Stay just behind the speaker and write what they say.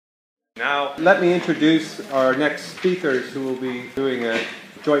Now, let me introduce our next speakers who will be doing a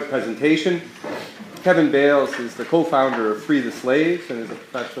joint presentation. Kevin Bales is the co-founder of Free the Slaves and is a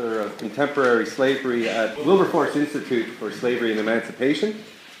professor of contemporary slavery at Wilberforce Institute for Slavery and Emancipation,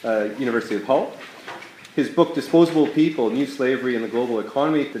 University of Hull. His book, Disposable People, New Slavery in the Global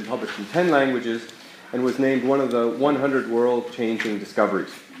Economy, has been published in 10 languages and was named one of the 100 world-changing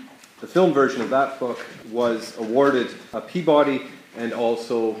discoveries. The film version of that book was awarded a Peabody, and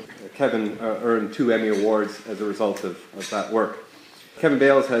also Kevin earned 2 Emmy Awards as a result of that work. Kevin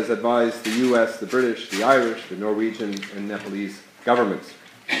Bales has advised the US, the British, the Irish, the Norwegian, and Nepalese governments,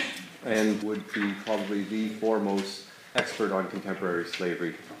 and would be probably the foremost expert on contemporary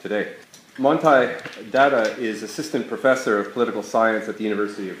slavery today. Monti Datta is assistant professor of political science at the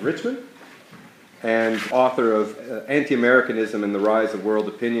University of Richmond and author of Anti-Americanism and the Rise of World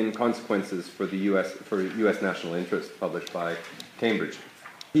Opinion, Consequences for US National Interest, published by Cambridge.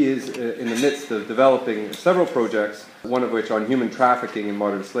 He is in the midst of developing several projects, one of which on human trafficking and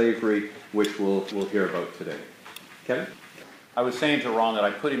modern slavery, which we'll hear about today. Kevin? I was saying to Ron that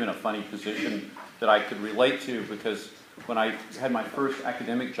I put him in a funny position that I could relate to, because when I had my first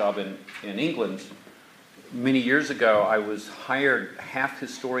academic job in England, many years ago, I was hired half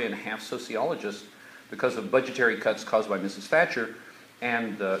historian, half sociologist because of budgetary cuts caused by Mrs. Thatcher,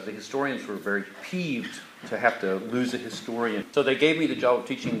 and the historians were very peeved to have to lose a historian. So they gave me the job of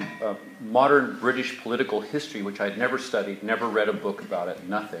teaching modern British political history, which I had never studied, never read a book about it,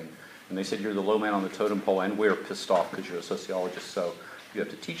 nothing. And they said, you're the low man on the totem pole, and we're pissed off because you're a sociologist, so you have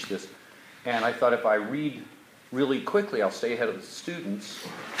to teach this. And I thought, if I read really quickly, I'll stay ahead of the students.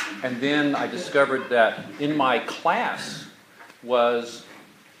 And then I discovered that in my class was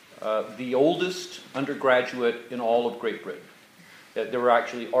the oldest undergraduate in all of Great Britain. There were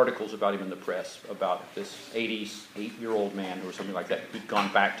actually articles about him in the press about this 88-year-old man or something like that who'd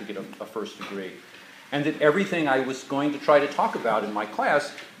gone back to get a first degree. And that everything I was going to try to talk about in my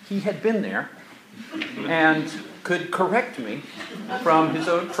class, he had been there and could correct me from his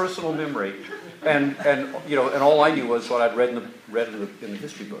own personal memory. And all I knew was what I'd read in the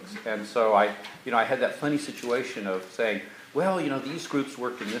history books. And so I had that funny situation of saying, well, these groups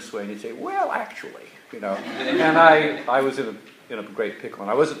worked in this way, and he'd say, well, actually, and I was in a great pickle. And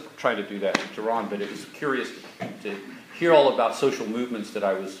I wasn't trying to do that to Ron, but it was curious to hear all about social movements that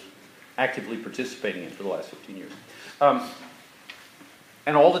I was actively participating in for the last 15 years.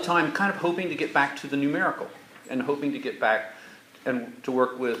 And all the time kind of hoping to get back to the numerical, and hoping to get back and to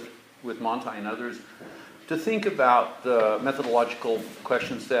work with Monti and others to think about the methodological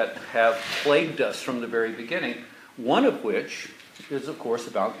questions that have plagued us from the very beginning, one of which is, of course,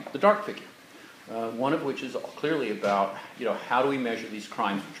 about the dark figure. One of which is clearly about, how do we measure these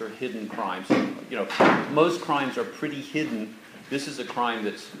crimes, which are hidden crimes? Most crimes are pretty hidden. This is a crime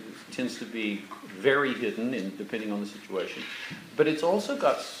that tends to be very hidden, depending on the situation. But it's also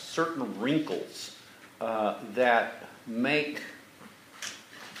got certain wrinkles that make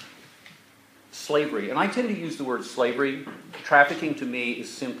slavery, and I tend to use the word slavery. Trafficking to me is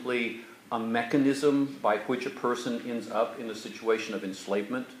simply a mechanism by which a person ends up in a situation of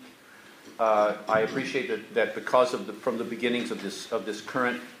enslavement. I appreciate that because from the beginnings of this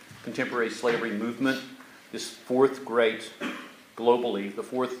current contemporary slavery movement, this fourth great, globally, the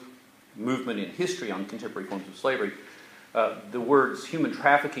fourth movement in history on contemporary forms of slavery, the words human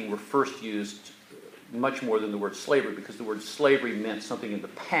trafficking were first used much more than the word slavery, because the word slavery meant something in the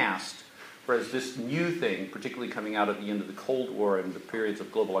past, whereas this new thing, particularly coming out at the end of the Cold War and the periods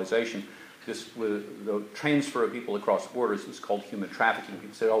of globalization, the transfer of people across borders is called human trafficking.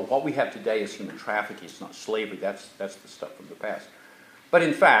 People say, oh, what we have today is human trafficking, it's not slavery, that's the stuff from the past. But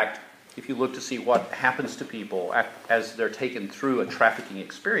in fact, if you look to see what happens to people as they're taken through a trafficking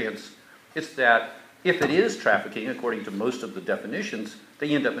experience, it's that if it is trafficking, according to most of the definitions,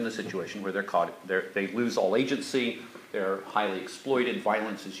 they end up in a situation where they're caught, they lose all agency, they're highly exploited,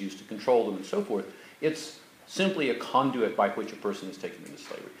 violence is used to control them, and so forth. It's simply a conduit by which a person is taken into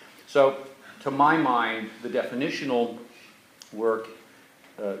slavery. So, to my mind, the definitional work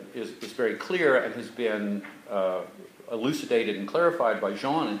is very clear and has been elucidated and clarified by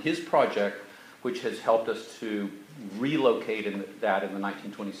Jean and his project, which has helped us to relocate that in the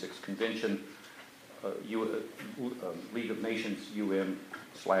 1926 convention, League of Nations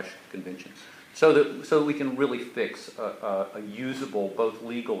UN/convention, so that we can really fix a usable, both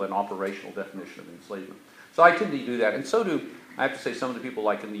legal and operational definition of enslavement. So I tend to do that, and so do, I have to say, some of the people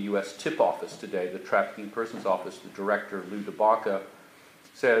like in the U.S. TIP office today, the Trafficking Persons Office, the director, Lou DeBaca,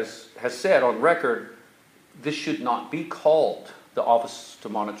 has said on record, this should not be called the Office to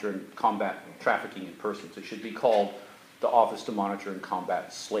Monitor and Combat Trafficking in Persons. It should be called the Office to Monitor and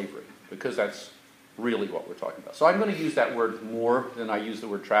Combat Slavery, because that's really what we're talking about. So I'm going to use that word more than I use the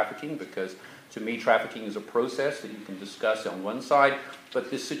word trafficking, because to me trafficking is a process that you can discuss on one side, but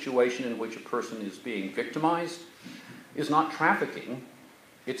this situation in which a person is being victimized is not trafficking,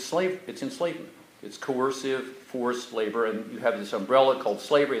 it's enslavement. It's coercive, forced labor, and you have this umbrella called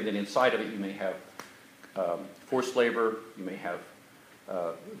slavery, and then inside of it you may have forced labor, you may have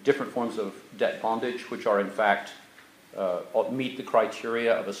different forms of debt bondage, which are in fact meet the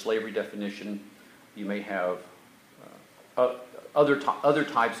criteria of a slavery definition. You may have other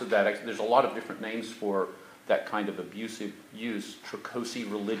types of that. There's a lot of different names for that kind of abusive use.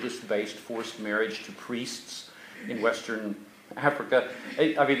 Tricosi, religious-based forced marriage to priests in Western Africa.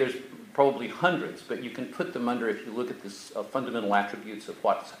 I mean, there's probably hundreds, but you can put them under, if you look at this fundamental attributes of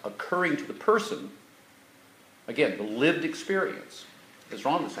what's occurring to the person. Again, the lived experience, as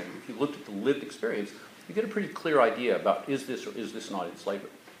Ron was saying, if you looked at the lived experience, you get a pretty clear idea about is this or is this not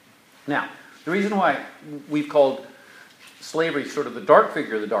enslavement. Now, the reason why we've called slavery sort of the dark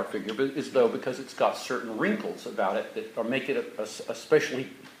figure is though because it's got certain wrinkles about it that or make it especially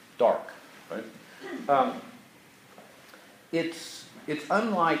dark. Right? It's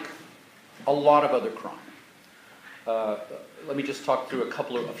unlike a lot of other crime. Let me just talk through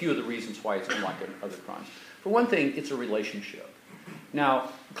a few of the reasons why it's unlike other crimes. For one thing, it's a relationship. Now,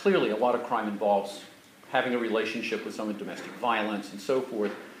 clearly, a lot of crime involves having a relationship with someone, domestic violence and so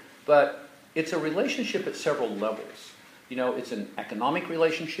forth, but it's a relationship at several levels. You know, it's an economic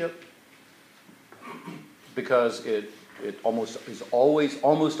relationship because it almost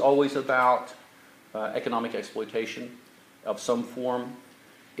always about economic exploitation of some form.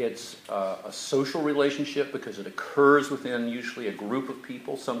 It's a social relationship because it occurs within usually a group of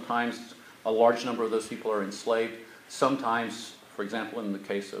people. Sometimes a large number of those people are enslaved. Sometimes, for example, in the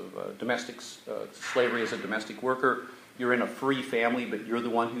case of domestic slavery as a domestic worker, you're in a free family, but you're the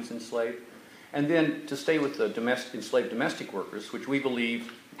one who's enslaved. And then to stay with the enslaved domestic workers, which we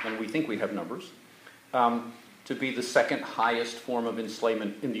believe, and we think we have numbers, to be the second highest form of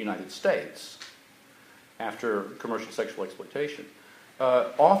enslavement in the United States after commercial sexual exploitation,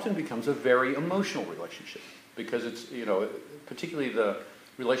 often becomes a very emotional relationship because it's, you know, particularly the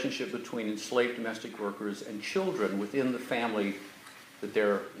relationship between enslaved domestic workers and children within the family that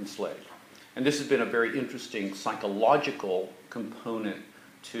they're enslaved. And this has been a very interesting psychological component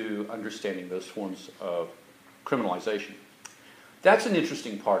to understanding those forms of criminalization. That's an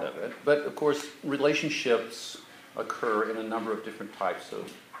interesting part of it, but of course relationships occur in a number of different types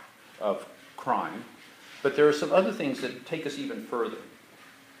of crime. But there are some other things that take us even further.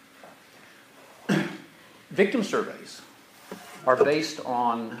 Victim surveys are based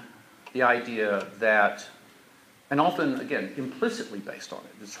on the idea that, and often, again, implicitly based on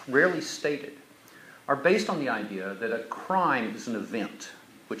it, it's rarely stated, are based on the idea that a crime is an event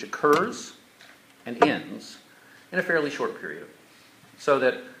which occurs and ends in a fairly short period. So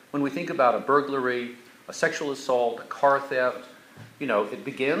that when we think about a burglary, a sexual assault, a car theft, you know, it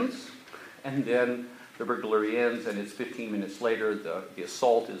begins and then the burglary ends and it's 15 minutes later, the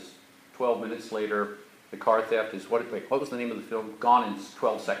assault is 12 minutes later, the car theft is, what was the name of the film? Gone in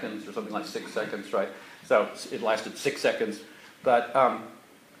 12 seconds or something like 6 seconds, right? So it lasted 6 seconds. But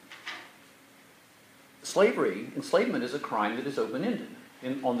enslavement is a crime that is open-ended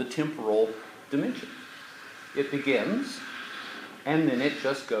on the temporal dimension. It begins and then it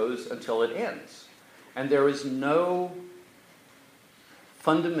just goes until it ends. And there is no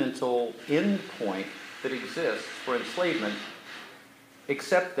fundamental end point that exists for enslavement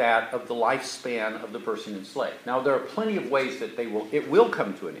except that of the lifespan of the person enslaved. Now, there are plenty of ways that it will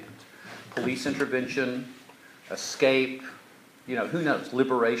come to an end. Police intervention, escape, you know, who knows,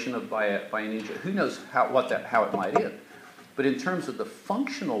 liberation by an injury, who knows how it might end. But in terms of the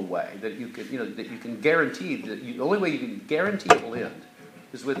functional way that you can guarantee the only way you can guarantee it will end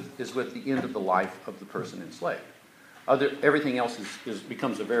is with the end of the life of the person enslaved. Everything else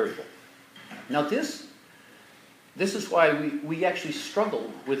becomes a variable. Now this is why we actually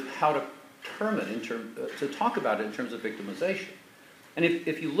struggle with how to term it to talk about it in terms of victimization. And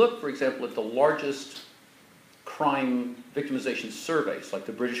if you look, for example, at the largest crime victimization surveys, like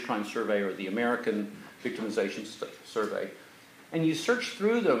the British Crime Survey or the American Victimization Survey, and you search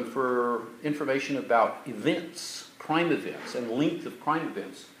through them for information about events, crime events, and length of crime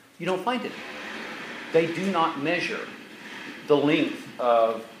events, you don't find it. They do not measure the length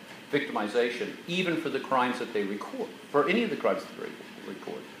of victimization, even for the crimes that they record, for any of the crimes that they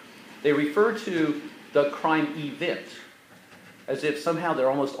record. They refer to the crime event as if somehow they're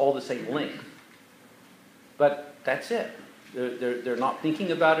almost all the same length. But that's it. They're not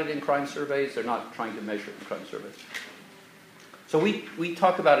thinking about it in crime surveys. They're not trying to measure it in crime surveys. So we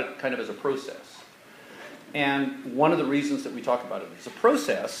talk about it kind of as a process. And one of the reasons that we talk about it as a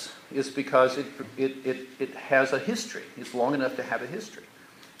process is because it has a history. It's long enough to have a history.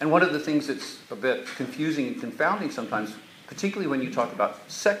 And one of the things that's a bit confusing and confounding sometimes, particularly when you talk about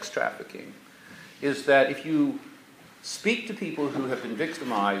sex trafficking, is that if you speak to people who have been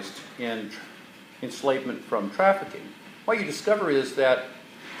victimized in enslavement from trafficking, what you discover is that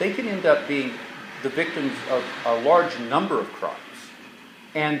they can end up being the victims of a large number of crimes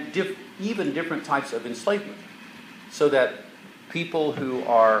and even different types of enslavement. So that people who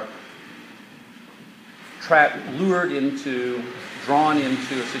are lured into, drawn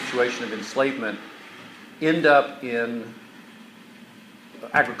into a situation of enslavement end up in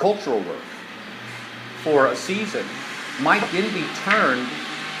agricultural work for a season, might then be turned.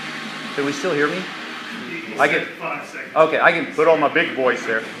 Can we still hear me? I get 5 seconds. Okay, I can put on my big voice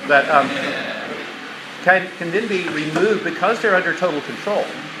there. That can then be removed because they're under total control,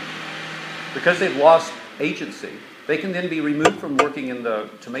 because they've lost agency. They can then be removed from working in the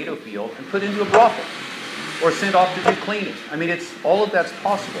tomato field and put into a brothel or sent off to do cleaning. I mean, all of that's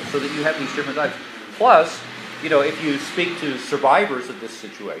possible, so that you have these different types. Plus, if you speak to survivors of this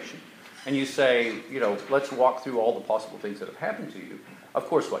situation and you say, let's walk through all the possible things that have happened to you, of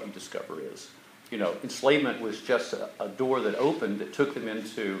course what you discover is, enslavement was just a door that opened that took them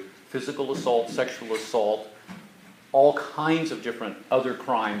into physical assault, sexual assault, all kinds of different other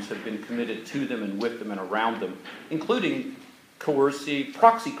crimes have been committed to them and with them and around them, including coercive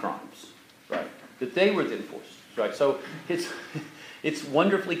proxy crimes, right, that they were then forced, right? So it's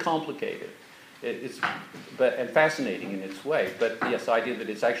wonderfully complicated. And fascinating in its way. But yes, the idea that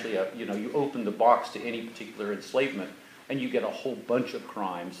it's actually you open the box to any particular enslavement and you get a whole bunch of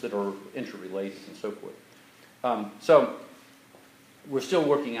crimes that are interrelated and so forth. So we're still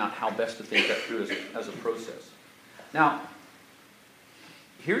working out how best to think that through as a process. Now,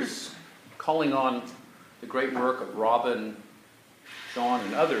 here's calling on the great work of Robin, John,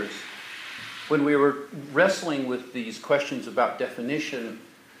 and others. When we were wrestling with these questions about definition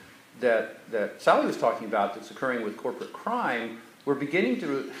that Sally was talking about that's occurring with corporate crime, we're beginning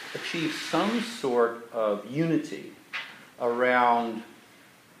to achieve some sort of unity around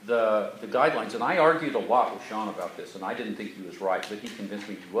the guidelines. And I argued a lot with Sean about this, and I didn't think he was right, but he convinced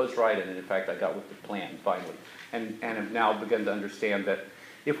me he was right, and in fact I got with the plan finally. And have now begun to understand that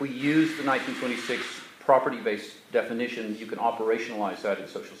if we use the 1926 property-based definition, you can operationalize that in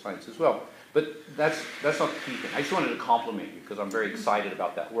social science as well. But that's not the key thing. I just wanted to compliment you because I'm very excited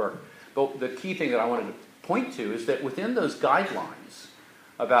about that work. But the key thing that I wanted to point to is that within those guidelines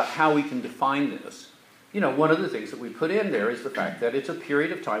about how we can define this, one of the things that we put in there is the fact that it's a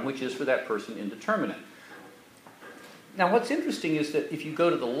period of time which is for that person indeterminate. Now what's interesting is that if you go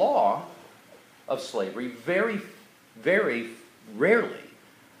to the law of slavery, very, very rarely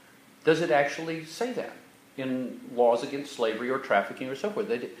does it actually say that in laws against slavery or trafficking or so forth.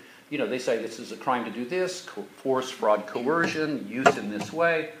 They say this is a crime to do this, force, fraud, coercion, use in this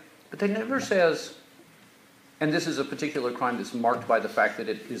way, but they never says, and this is a particular crime that's marked by the fact that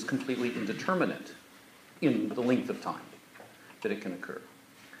it is completely indeterminate in the length of time that it can occur.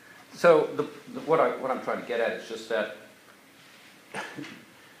 So what I'm trying to get at is just that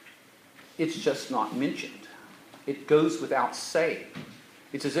it's just not mentioned. It goes without saying.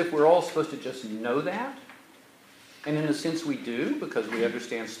 It's as if we're all supposed to just know that. And in a sense we do, because we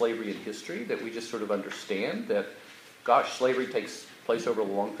understand slavery in history, that we just sort of understand that, gosh, slavery takes place over a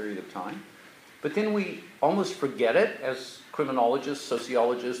long period of time. But then we almost forget it as criminologists,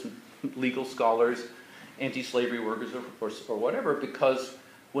 sociologists, legal scholars, anti-slavery workers, or whatever, because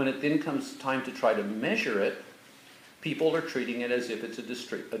when it then comes time to try to measure it, people are treating it as if it's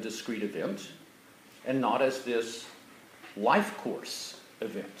a discrete event and not as this life course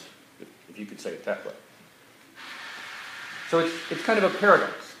event, if you could say it that way. So it's kind of a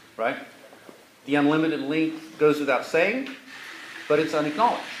paradox, right? The unlimited length goes without saying, but it's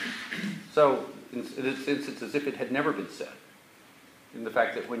unacknowledged. So in a sense, it's as if it had never been said. In the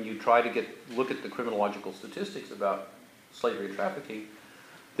fact that when you try to look at the criminological statistics about slavery and trafficking,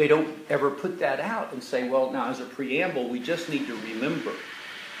 they don't ever put that out and say, well, now as a preamble, we just need to remember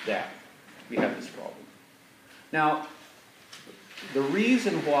that we have this problem. Now, the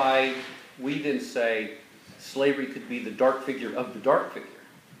reason why we then say slavery could be the dark figure of the dark figure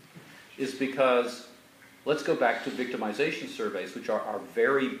is because, let's go back to victimization surveys, which are our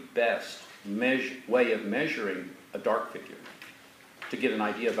very best way of measuring a dark figure, to get an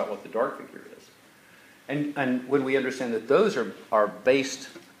idea about what the dark figure is. And when we understand that those are based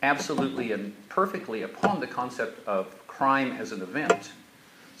absolutely and perfectly upon the concept of crime as an event,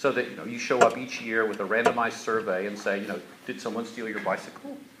 So that you show up each year with a randomized survey and say, did someone steal your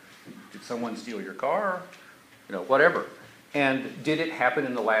bicycle? Did someone steal your car? Whatever. And did it happen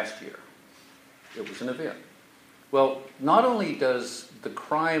in the last year? It was an event. Well, not only does the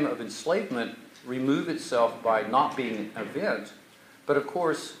crime of enslavement remove itself by not being an event, but of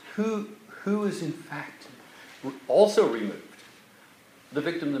course, who is in fact also removed? The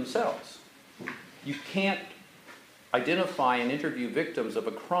victim themselves. You can't identify and interview victims of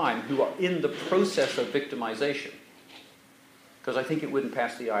a crime who are in the process of victimization, because I think it wouldn't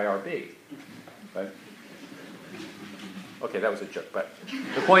pass the IRB. Right? Okay, that was a joke, but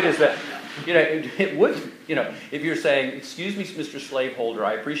the point is that it wouldn't. If you're saying, "Excuse me, Mr. Slaveholder,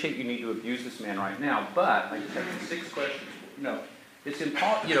 I appreciate you need to abuse this man right now, but I just have 6 questions." It's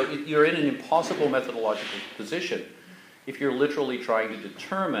you're in an impossible methodological position if you're literally trying to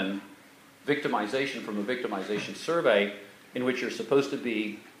determine victimization from a victimization survey in which you're supposed to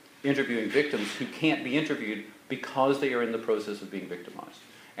be interviewing victims who can't be interviewed because they are in the process of being victimized.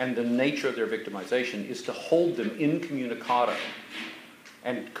 And the nature of their victimization is to hold them incommunicado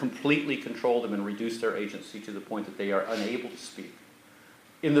and completely control them and reduce their agency to the point that they are unable to speak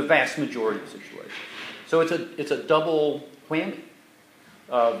in the vast majority of situations. So it's a double whammy.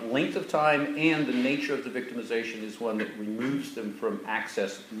 Length of time and the nature of the victimization is one that removes them from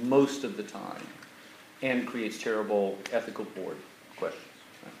access most of the time and creates terrible ethical board questions.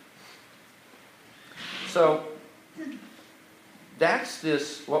 Right? So that's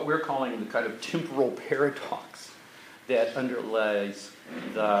what we're calling the kind of temporal paradox that underlies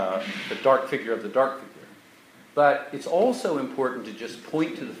the dark figure of the dark figure. But it's also important to just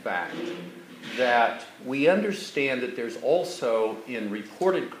point to the fact that we understand that there's also in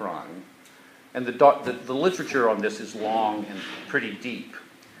reported crime, and the literature on this is long and pretty deep,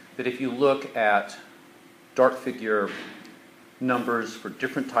 that if you look at dark figure numbers for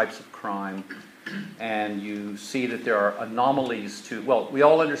different types of crime, and you see that there are anomalies we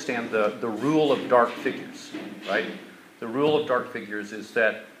all understand the rule of dark figures, right? The rule of dark figures is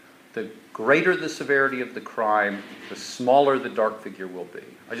that the greater the severity of the crime, the smaller the dark figure will be.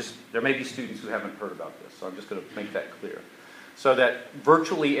 There may be students who haven't heard about this, so I'm just going to make that clear. So that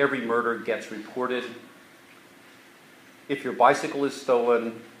virtually every murder gets reported. If your bicycle is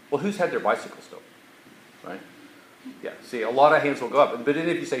stolen, who's had their bicycle stolen, right? Yeah, see, a lot of hands will go up. But then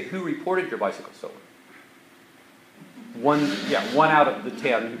if you say, who reported your bicycle stolen? One out of the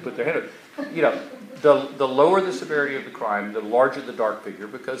 10 who put their hand up. The lower the severity of the crime, the larger the dark figure,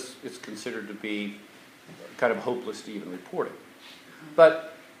 because it's considered to be kind of hopeless to even report it.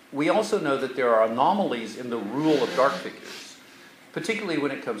 But we also know that there are anomalies in the rule of dark figures, particularly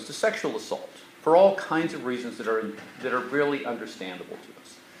when it comes to sexual assault, for all kinds of reasons that are really understandable to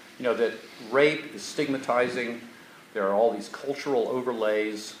us. That rape is stigmatizing. There are all these cultural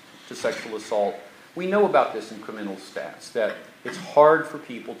overlays to sexual assault. We know about this in criminal stats, that it's hard for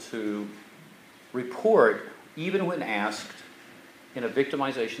people to report, even when asked in a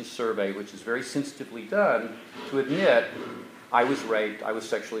victimization survey, which is very sensitively done, to admit, I was raped, I was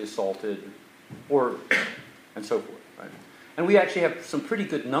sexually assaulted, and so forth. Right? And we actually have some pretty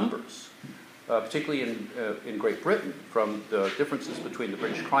good numbers, particularly in Great Britain, from the differences between the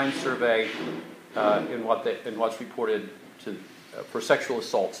British Crime Survey and what's reported for sexual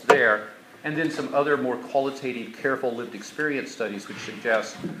assaults there, and then some other more qualitative, careful lived experience studies which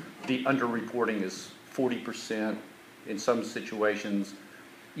suggest the underreporting is 40%, in some situations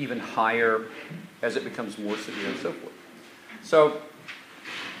even higher as it becomes more severe and so forth. So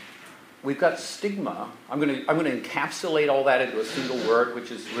we've got stigma. I'm going to encapsulate all that into a single word, which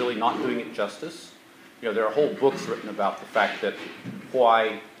is really not doing it justice. There are whole books written about the fact that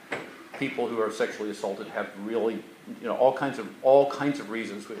why people who are sexually assaulted have really, all kinds of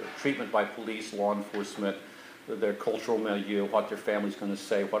reasons, treatment by police, law enforcement, their cultural milieu, what their family's going to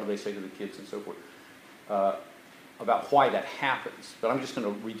say, what do they say to the kids, and so forth, about why that happens. But I'm just going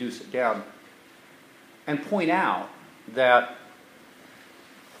to reduce it down and point out that,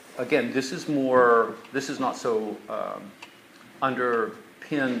 again, this is not so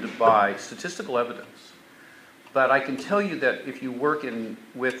underpinned by statistical evidence. But I can tell you that if you work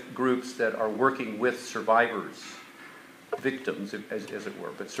with groups that are working with survivors, victims, as it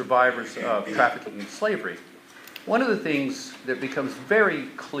were, but survivors of trafficking and slavery, one of the things that becomes very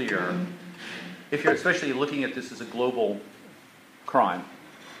clear, if you're especially looking at this as a global crime,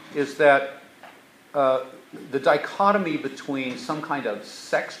 is that the dichotomy between some kind of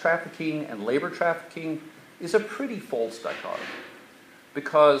sex trafficking and labor trafficking is a pretty false dichotomy.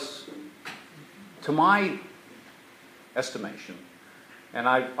 Because to my estimation, and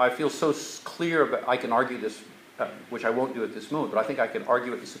I feel so clear about, I can argue this which I won't do at this moment, but I think I can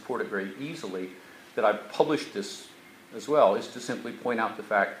argue it and support it very easily, that I've published this as well, is to simply point out the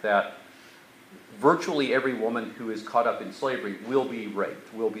fact that virtually every woman who is caught up in slavery will be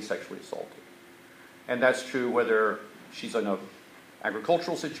raped, will be sexually assaulted. And that's true whether she's in an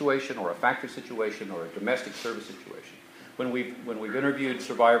agricultural situation or a factory situation or a domestic service situation. When we've interviewed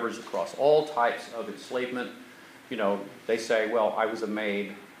survivors across all types of enslavement, they say, well, I was a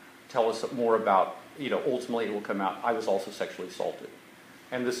maid, tell us more about, ultimately it will come out, I was also sexually assaulted.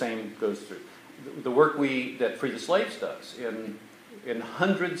 And the same goes through. The work that Free the Slaves does in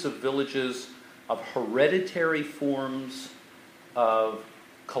hundreds of villages of hereditary forms of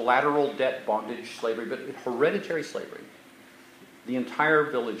collateral debt bondage slavery, but hereditary slavery. The entire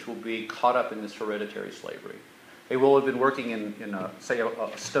village will be caught up in this hereditary slavery. They will have been working in a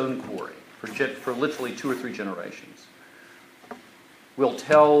stone quarry for literally 2 or 3 generations. We'll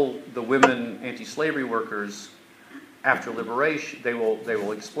tell the women anti-slavery workers after liberation, they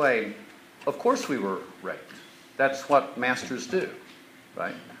will explain, of course we were raped. That's what masters do,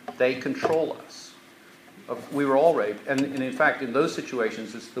 right? They control us. We were all raped. And in fact, in those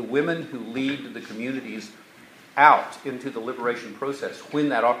situations, it's the women who lead the communities out into the liberation process when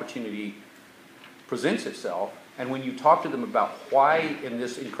that opportunity presents itself. And when you talk to them about why in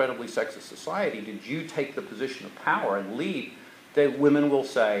this incredibly sexist society did you take the position of power and lead, the women will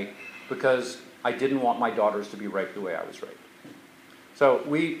say, because I didn't want my daughters to be raped the way I was raped. So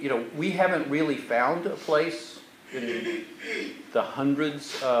we haven't really found a place in the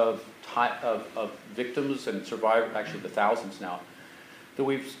hundreds of victims and survivors, actually the thousands now, that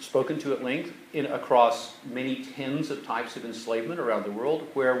we've spoken to at length across many tens of types of enslavement around the world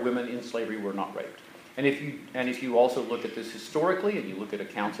where women in slavery were not raped. And if you also look at this historically, and you look at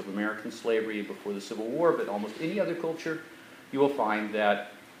accounts of American slavery before the Civil War, but almost any other culture, you will find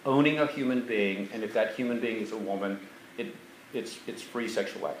that owning a human being, and if that human being is a woman, it's free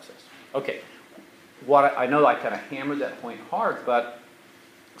sexual access. Okay, I know I kind of hammered that point hard, but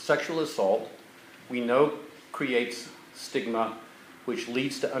sexual assault, we know, creates stigma, which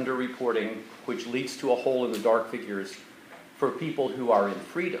leads to underreporting, which leads to a hole in the dark figures for people who are in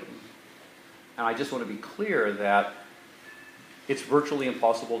freedom. And I just want to be clear that it's virtually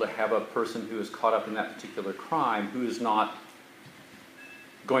impossible to have a person who is caught up in that particular crime who is not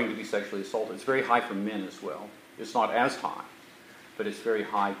going to be sexually assaulted. It's very high for men as well. It's not as high, but it's very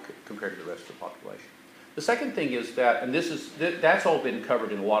high compared to the rest of the population. The second thing is that, and that's all been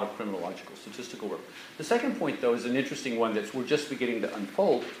covered in a lot of criminological statistical work. The second point, though, is an interesting one that we're just beginning to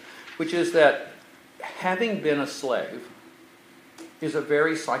unfold, which is that having been a slave is a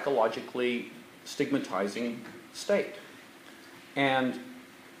very psychologically stigmatizing state. And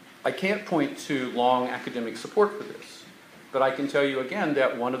I can't point to long academic support for this, but I can tell you again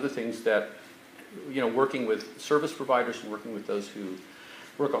that one of the things that, working with service providers and working with those who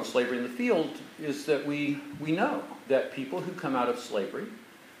work on slavery in the field is that we know that people who come out of slavery,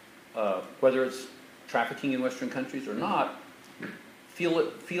 whether it's trafficking in Western countries or not,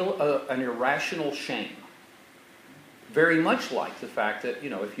 feel an irrational shame. Very much like the fact that,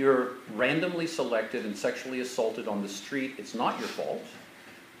 if you're randomly selected and sexually assaulted on the street, it's not your fault.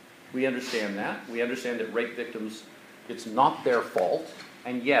 We understand that. We understand that rape victims, it's not their fault,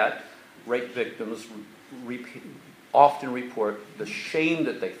 and yet rape victims often report the shame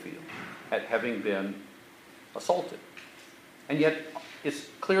that they feel at having been assaulted. And yet, it's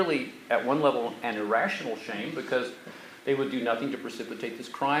clearly, at one level, an irrational shame because they would do nothing to precipitate this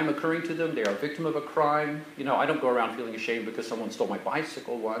crime occurring to them. They are a victim of a crime. I don't go around feeling ashamed because someone stole my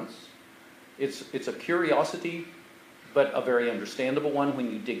bicycle once. It's a curiosity, but a very understandable one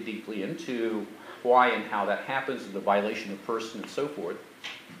when you dig deeply into why and how that happens and the violation of person and so forth.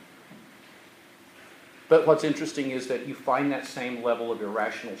 But what's interesting is that you find that same level of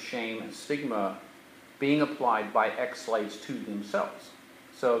irrational shame and stigma being applied by ex-slaves to themselves.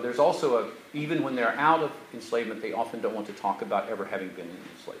 So there's also even when they're out of enslavement, they often don't want to talk about ever having been in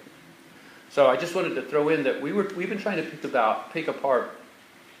enslavement. So I just wanted to throw in that we've been trying to pick apart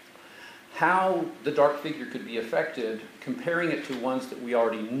how the dark figure could be affected, comparing it to ones that we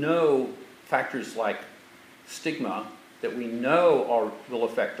already know, factors like stigma, that we know will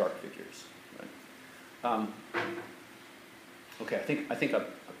affect dark figures. Okay, I think I've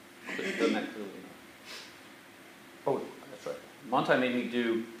done that clearly enough. Oh, that's right. Monti made me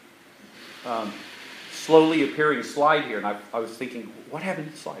do slowly appearing slide here, and I was thinking, what happened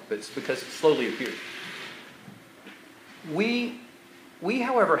to the slide? But it's because it slowly appeared. We,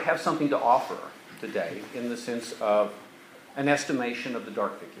 however, have something to offer today in the sense of an estimation of the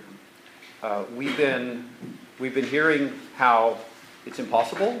dark figure. We've been hearing how it's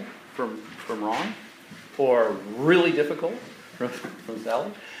impossible from Ron. or really difficult from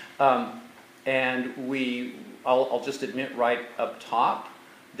Sally. And I'll just admit right up top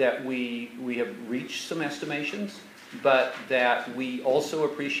that we have reached some estimations, but that we also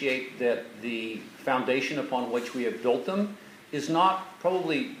appreciate that the foundation upon which we have built them is not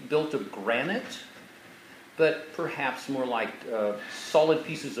probably built of granite, but perhaps more like solid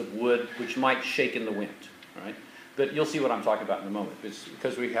pieces of wood which might shake in the wind, right? But you'll see what I'm talking about in a moment. It's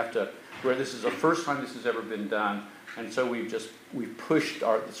because we have to, where this is the first time this has ever been done, and so we've pushed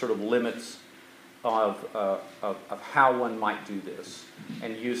our sort of limits of how one might do this,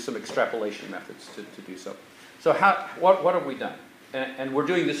 and use some extrapolation methods to do so. So what have we done? And we're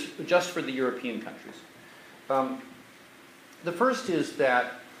doing this just for the European countries. The first is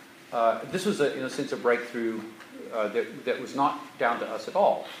that this was, in a sense, a breakthrough that was not down to us at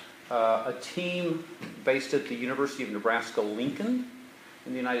all. A team based at the University of Nebraska-Lincoln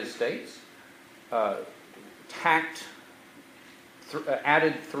in the United States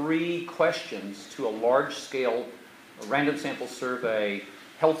added 3 questions to a large-scale random sample survey,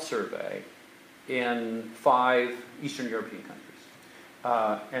 health survey, in 5 Eastern European countries.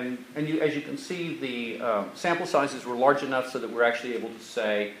 As you can see, the sample sizes were large enough so that we're actually able to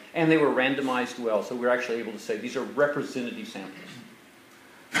say, and they were randomized well, so we're actually able to say these are representative samples.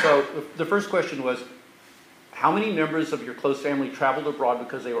 So the first question was, how many members of your close family traveled abroad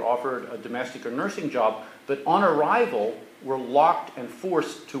because they were offered a domestic or nursing job, but on arrival were locked and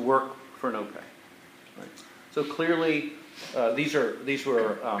forced to work for no pay? Right. So clearly, these were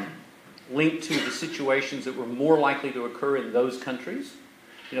linked to the situations that were more likely to occur in those countries.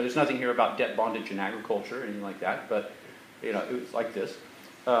 There's nothing here about debt bondage in agriculture or anything like that, but it was like this.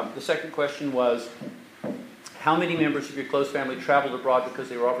 The second question was, how many members of your close family traveled abroad because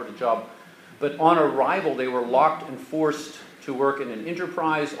they were offered a job, but on arrival they were locked and forced to work in an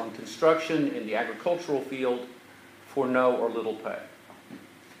enterprise, on construction, in the agricultural field, for no or little pay?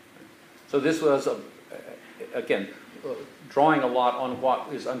 So this was, again, drawing a lot on what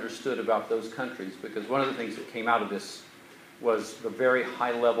is understood about those countries, because one of the things that came out of this was the very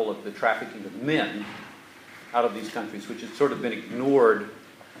high level of the trafficking of men out of these countries, which has sort of been ignored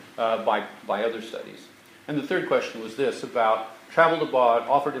by other studies. And the third question was this, about traveled abroad,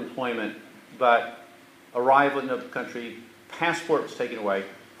 offered employment, but arrive in the country, passport was taken away,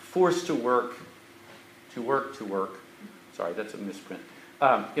 forced to work, sorry, that's a misprint,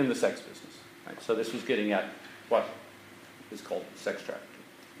 in the sex business. Right? So this was getting at what is called sex trafficking.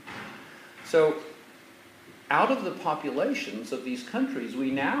 So out of the populations of these countries,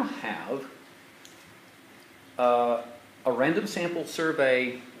 we now have a random sample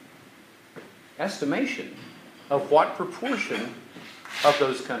survey estimation of what proportion of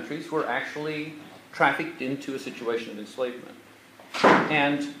those countries were actually trafficked into a situation of enslavement.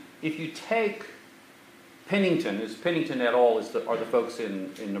 And if you take Pennington et al. Are the folks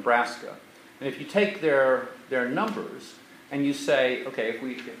in Nebraska, and if you take their numbers and you say, okay, if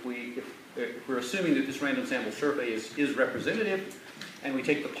we're assuming that this random sample survey is representative, and we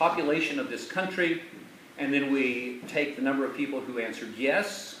take the population of this country, and then we take the number of people who answered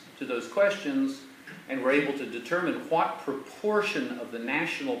yes to those questions, and we're able to determine what proportion of the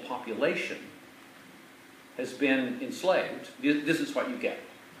national population has been enslaved, this is what you get.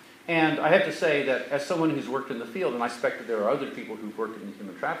 And I have to say that as someone who's worked in the field, and I suspect that there are other people who've worked in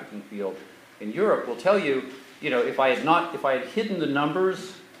the trafficking field in Europe, will tell you, if I had hidden the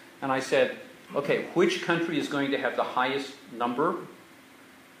numbers and I said, okay, which country is going to have the highest number?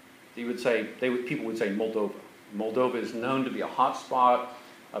 People would say Moldova. Moldova is known to be a hotspot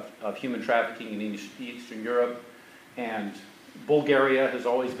of human trafficking in Eastern Europe, and Bulgaria has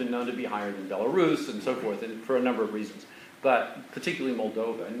always been known to be higher than Belarus, and so forth, and for a number of reasons. But particularly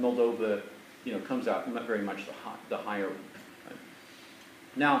Moldova, and Moldova, comes out very much the higher one. Right?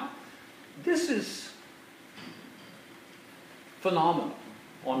 Now, this is phenomenal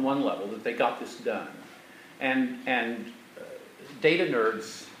on one level that they got this done, and data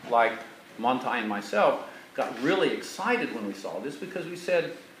nerds like Monti and myself got really excited when we saw this, because we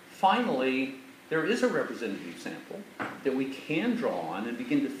said, finally, there is a representative sample that we can draw on and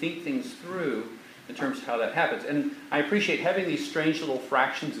begin to think things through in terms of how that happens. And I appreciate having these strange little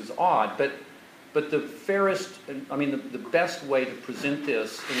fractions is odd, but the fairest, the best way to present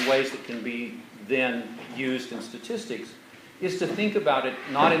this in ways that can be then used in statistics is to think about it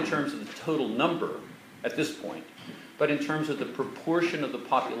not in terms of the total number at this point, but in terms of the proportion of the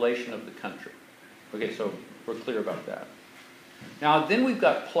population of the country. Okay, so we're clear about that. Now, then we've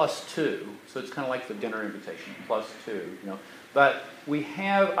got +2, so it's kind of like the dinner invitation, +2, But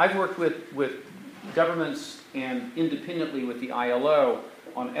I've worked with governments and independently with the ILO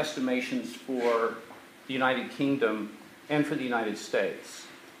on estimations for the United Kingdom, and for the United States.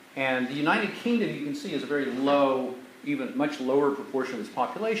 And the United Kingdom, you can see, is a very low, even much lower proportion of its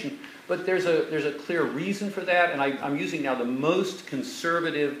population, but there's a clear reason for that, and I'm using now the most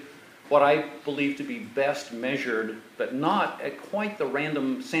conservative, what I believe to be best measured, but not at quite the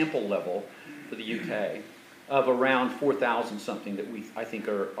random sample level for the UK, of around 4,000 something that I think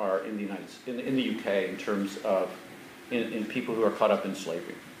are in the UK in terms of in people who are caught up in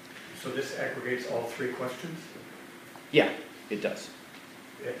slavery. So this aggregates all three questions? Yeah, it does.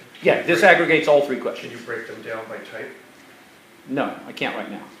 Yeah. Yeah, this aggregates all three Can questions. you break them down by type? No, I can't right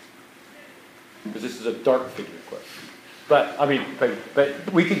now, because this is a dark figure question. But I mean,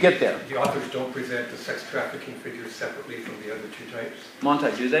 but we could get there. The authors don't present the sex trafficking figures separately from the other two types?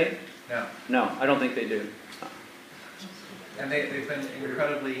 Monti, do they? No. No, I don't think they do. And they've been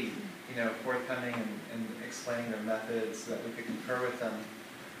incredibly, forthcoming and explaining their methods so that we could concur with them.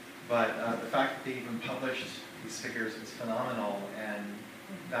 But the fact that they even published these figures is phenomenal, and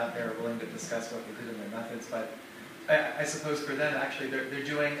that they're willing to discuss what they did in their methods. But I suppose for them, actually, they're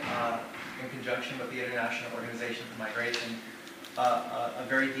doing, in conjunction with the International Organization for Migration, a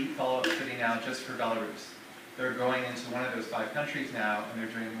very deep follow-up study now just for Belarus. They're going into one of those 5 countries now, and they're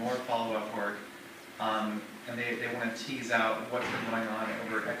doing more follow-up work. And they want to tease out what's been going on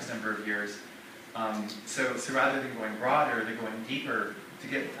over X number of years. So rather than going broader, they're going deeper to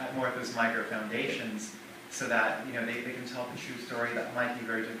get at more of those micro foundations, so that they can tell the true story that might be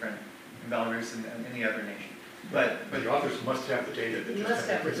very different in Belarus and any other nation. But the authors must have the data that You just must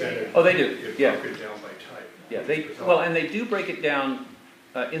haven't have the data. presented. Oh, they do. It's Yeah. broken down by type. Yeah. And they do break it down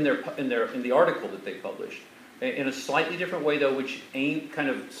in the article that they published in a slightly different way, though, which kind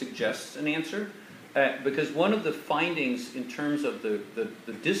of suggests an answer. Because one of the findings in terms of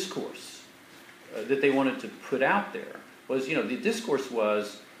the discourse that they wanted to put out there was, the discourse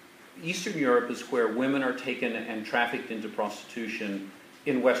was Eastern Europe is where women are taken and trafficked into prostitution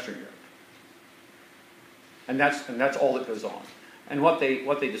in Western Europe. And that's all that goes on. And what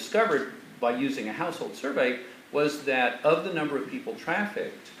they discovered by using a household survey was that of the number of people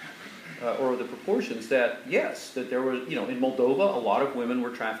trafficked, or the proportions, that yes, that there was, in Moldova, a lot of women were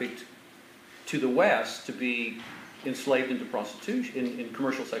trafficked to the west to be enslaved into prostitution, in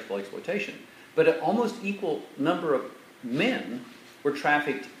commercial sexual exploitation. But an almost equal number of men were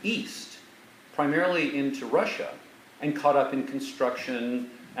trafficked east, primarily into Russia, and caught up in construction,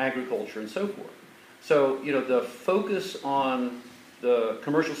 agriculture, and so forth. So, the focus on the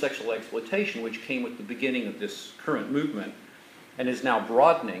commercial sexual exploitation, which came with the beginning of this current movement and is now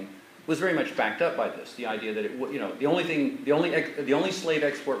broadening, was very much backed up by this. The idea that the only slave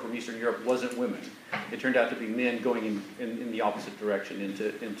export from Eastern Europe wasn't women. It turned out to be men going in the opposite direction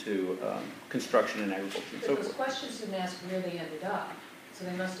into construction and agriculture and so Those forth. questions didn't ask where they ended up, so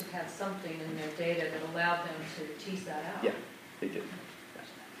they must have had something in their data that allowed them to tease that out. Yeah, they did.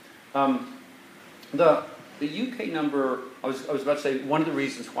 The UK number, I was about to say, one of the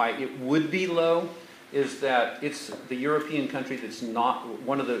reasons why it would be low is that it's the European country that's not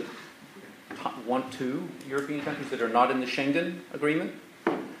one of the two European countries that are not in the Schengen agreement.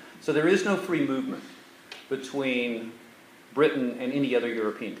 So there is no free movement between Britain and any other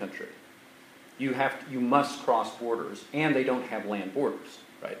European country. You must cross borders, and they don't have land borders,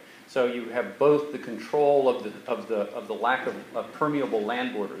 right? So you have both the control of the lack of permeable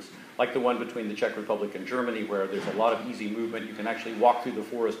land borders, like the one between the Czech Republic and Germany, where there's a lot of easy movement. You can actually walk through the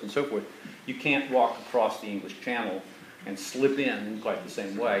forest and so forth. You can't walk across the English Channel and slip in quite the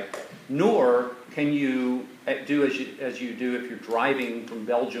same way. Nor can you do as you do if you're driving from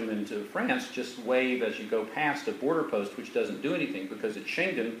Belgium into France, just wave as you go past a border post, which doesn't do anything because it's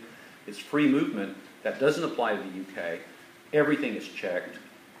Schengen, it's free movement. That doesn't apply to the UK. Everything is checked,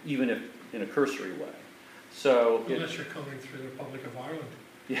 even if in a cursory way. So unless you're coming through the Republic of Ireland,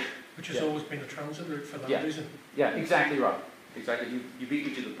 yeah, which has always been a transit route for that Yeah. reason. Yeah, exactly right. Exactly. You beat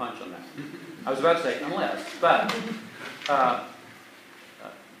me to the punch on that. I was about to say unless, but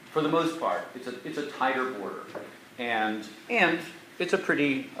for the most part, it's a tighter border, and it's a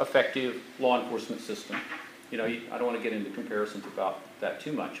pretty effective law enforcement system. I don't want to get into comparisons about that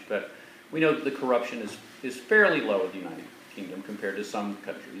too much, but we know that the corruption is fairly low in the United Kingdom compared to some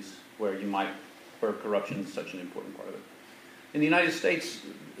countries where corruption is such an important part of it. In the United States,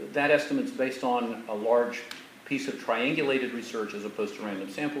 that estimate's based on a large piece of triangulated research as opposed to random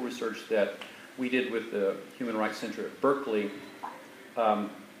sample research that we did with the Human Rights Center at Berkeley,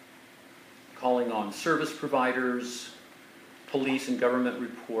 calling on service providers, police and government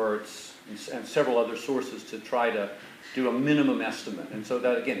reports, and several other sources to try to do a minimum estimate. And so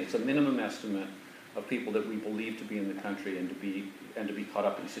that, again, it's a minimum estimate of people that we believe to be in the country and to be caught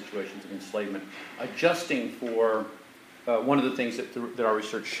up in situations of enslavement, adjusting for one of the things that our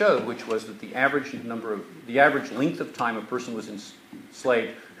research showed, which was that the average length of time a person was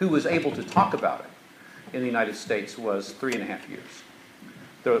enslaved who was able to talk about it in the United States was 3.5 years.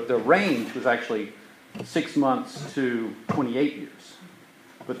 The range was actually 6 months to 28 years,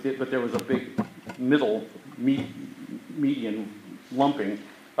 but there was a big median lumping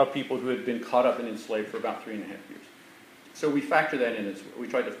of people who had been caught up and enslaved for about 3.5 years. So we factor that in as well. We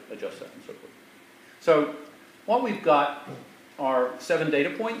tried to adjust that and so forth. So what we've got are 7 data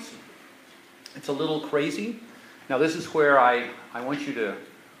points. It's a little crazy. Now this is where I want you to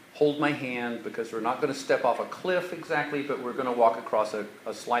hold my hand, because we're not going to step off a cliff exactly, but we're going to walk across a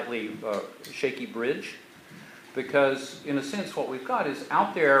slightly shaky bridge. Because in a sense what we've got is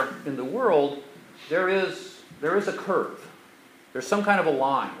out there in the world, there is a curve. There's some kind of a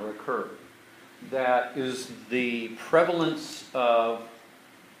line or a curve that is the prevalence of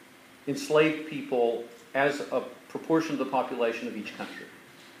enslaved people as a proportion of the population of each country.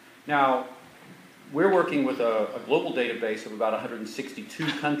 Now, we're working with a global database of about 162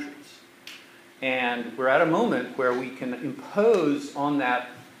 countries. And we're at a moment where we can impose on that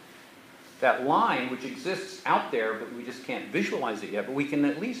line, which exists out there, but we just can't visualize it yet, but we can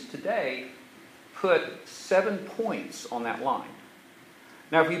at least today put 7 points on that line.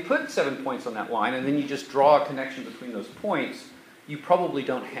 Now, if you put 7 points on that line and then you just draw a connection between those points, you probably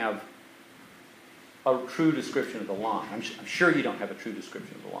don't have a true description of the line. I'm sure you don't have a true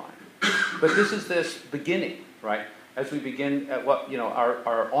description of the line. But this is this beginning, right? As we begin at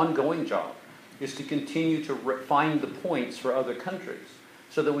our ongoing job is to continue to find the points for other countries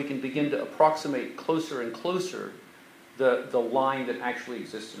so that we can begin to approximate closer and closer the line that actually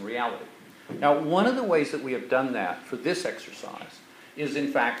exists in reality. Now, one of the ways that we have done that for this exercise is,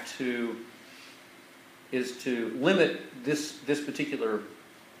 in fact, to limit this particular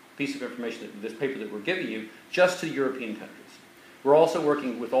piece of information, this paper that we're giving you, just to European countries. We're also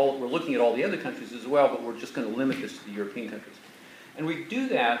working with we're looking at all the other countries as well, but we're just going to limit this to the European countries. And we do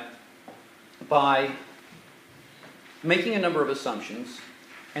that by making a number of assumptions,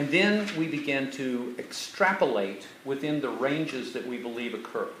 and then we begin to extrapolate within the ranges that we believe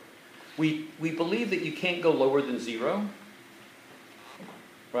occur. We believe that you can't go lower than 0,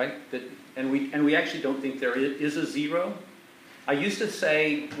 right? And we actually don't think there is a 0. I used to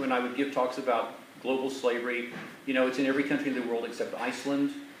say, when I would give talks about global slavery, it's in every country in the world except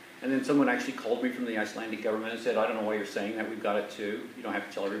Iceland. And then someone actually called me from the Icelandic government and said, I don't know why you're saying that, we've got it too. You don't have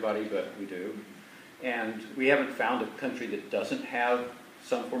to tell everybody, but we do. And we haven't found a country that doesn't have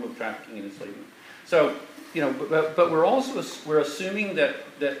some form of trafficking and enslavement. So, but we're assuming that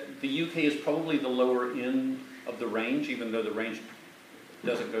the UK is probably the lower end of the range, even though the range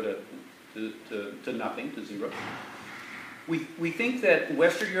doesn't go to nothing, to 0. We think that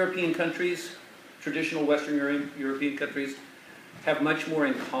Western European countries, traditional Western European countries, have much more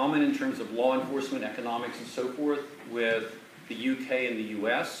in common in terms of law enforcement, economics, and so forth with the UK and the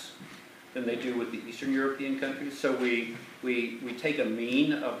US than they do with the Eastern European countries. So we take a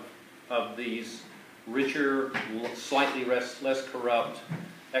mean of these richer, slightly less corrupt,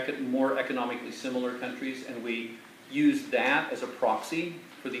 more economically similar countries, and we use that as a proxy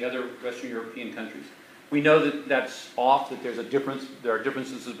for the other Western European countries. We know that that's off, that there's a difference. There are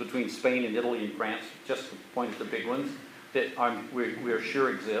differences between Spain and Italy and France, just to point at the big ones, that we're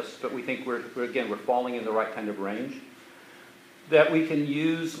sure exist, but we think we're falling in the right kind of range. That we can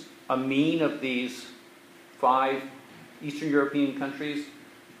use a mean of these 5 Eastern European countries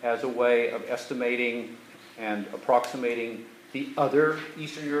as a way of estimating and approximating the other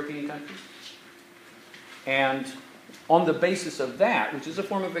Eastern European countries. And on the basis of that, which is a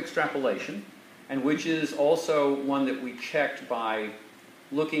form of extrapolation, and which is also one that we checked by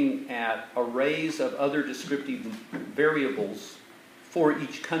looking at arrays of other descriptive variables for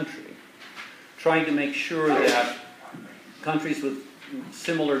each country, trying to make sure that countries with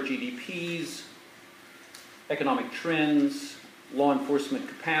similar GDPs, economic trends, law enforcement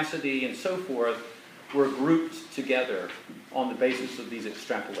capacity, and so forth, were grouped together on the basis of these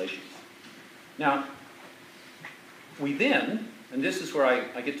extrapolations. Now, we then, and this is where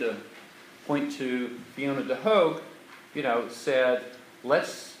I get to point to Fiona de Hoog, said,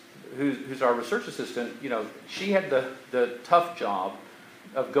 who's our research assistant, she had the tough job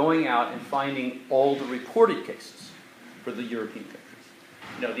of going out and finding all the reported cases for the European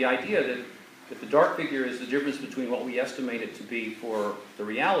countries. The idea that if the dark figure is the difference between what we estimate it to be for the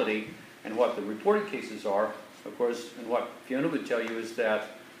reality and what the reported cases are, of course, and what Fiona would tell you is that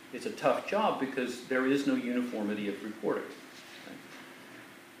it's a tough job because there is no uniformity of reporting.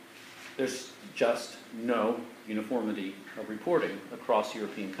 there's just no uniformity of reporting across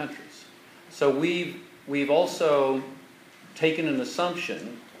European countries. So we've also taken an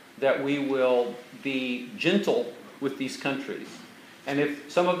assumption that we will be gentle with these countries. And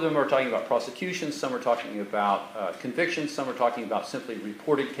if some of them are talking about prosecutions, some are talking about convictions, some are talking about simply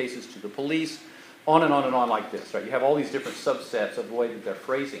reported cases to the police, on and on and on like this, right? You have all these different subsets of the way that they're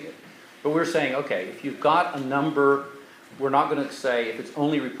phrasing it. But we're saying, okay, if you've got a number, we're not going to say if it's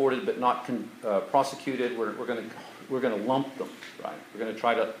only reported but not prosecuted, we're going to lump them, right? We're going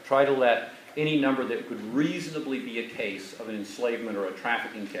to try to let any number that could reasonably be a case of an enslavement or a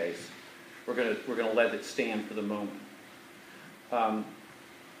trafficking case, we're going to let it stand for the moment. And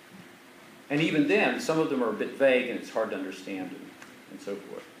even then, some of them are a bit vague and it's hard to understand and so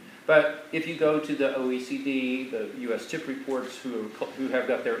forth. But if you go to the OECD, the US TIP reports, who have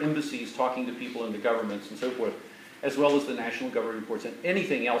got their embassies talking to people in the governments and so forth, as well as the national government reports and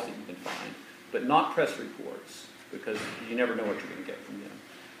anything else that you can find, but not press reports, because you never know what you're going to get from them.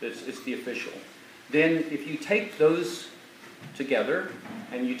 It's the official. Then if you take those together,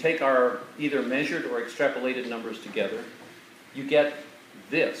 and you take our either measured or extrapolated numbers together, you get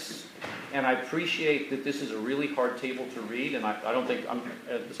this. And I appreciate that this is a really hard table to read, and I don't think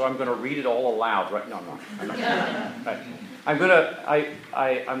so I'm going to read it all aloud, right? No, I'm not. Right. I'm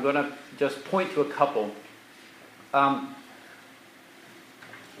going to just point to a couple.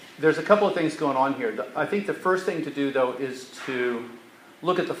 There's a couple of things going on here. I think the first thing to do, though, is to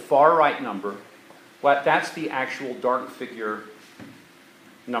look at the far right number. That's the actual dark figure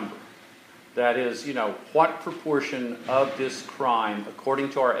number. That is, what proportion of this crime,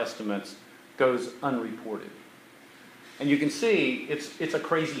 according to our estimates, goes unreported. And you can see it's a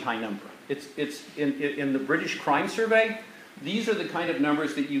crazy high number. It's in the British Crime Survey, these are the kind of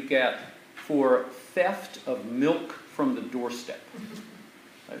numbers that you get for theft of milk from the doorstep,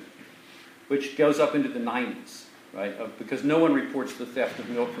 right? Which goes up into the 90s, right? Because no one reports the theft of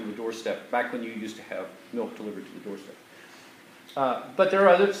milk from the doorstep back when you used to have milk delivered to the doorstep. But there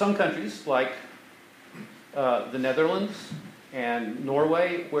are some countries like the Netherlands and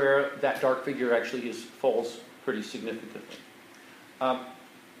Norway where that dark figure actually falls pretty significantly.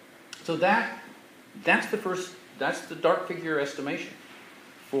 So that's the dark figure estimation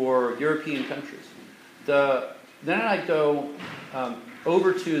for European countries. Then I go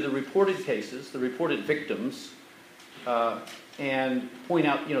over to the reported cases, the reported victims, and point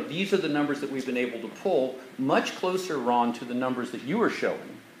out, these are the numbers that we've been able to pull, much closer, Ron, to the numbers that you were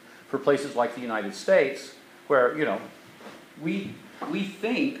showing for places like the United States, where, we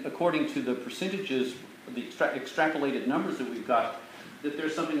think, according to the percentages, the extrapolated numbers that we've got, that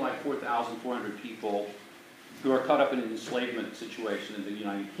there's something like 4,400 people who are caught up in an enslavement situation in the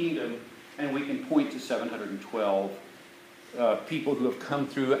United Kingdom, and we can point to 712 people who have come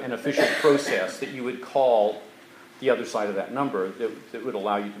through an official process that you would call the other side of that number that would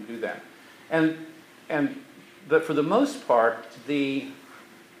allow you to do that. But for the most part, the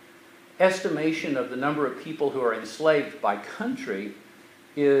estimation of the number of people who are enslaved by country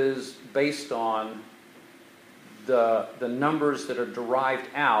is based on the numbers that are derived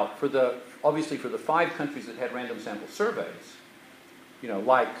out obviously for the 5 countries that had random sample surveys,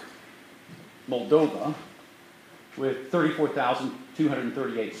 like Moldova with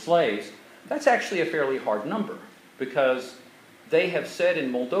 34,238 slaves. That's actually a fairly hard number, because they have said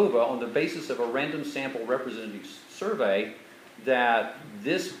in Moldova, on the basis of a random sample representative survey, that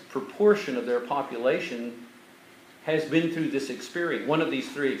this proportion of their population has been through this experience, one of these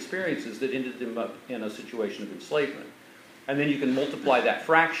 3 experiences that ended them up in a situation of enslavement. And then you can multiply that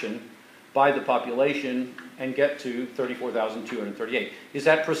fraction by the population and get to 34,238. Is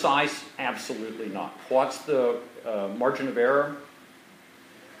that precise? Absolutely not. What's the margin of error?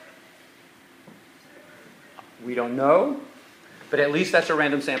 We don't know, but at least that's a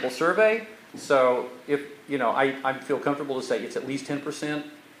random sample survey. So if, I feel comfortable to say it's at least 10%,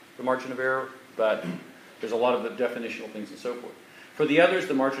 the margin of error, but there's a lot of the definitional things and so forth. For the others,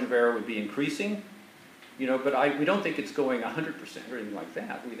 the margin of error would be increasing, but we don't think it's going 100% or anything like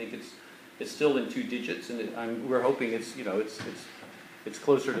that. We think it's still in 2 digits, and we're hoping it's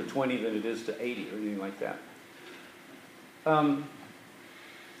closer to 20 than it is to 80 or anything like that.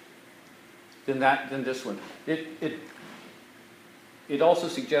 Than this one. It also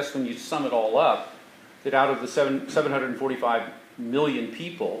suggests, when you sum it all up, that out of the 745 million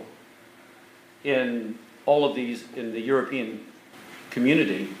people in all of these in the European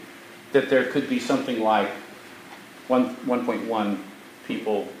community, that there could be something like 1.1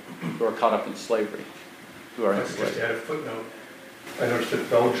 people who are caught up in slavery, who are enslaved. Just add a footnote. I noticed that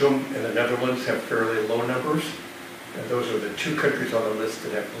Belgium and the Netherlands have fairly low numbers, And those are the 2 countries on the list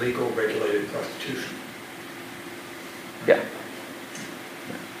that have legal regulated prostitution. Yeah.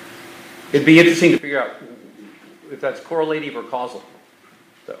 It'd be interesting to figure out if that's correlative or causal,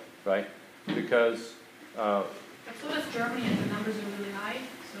 though, right? Because So does Germany, and the numbers are really high,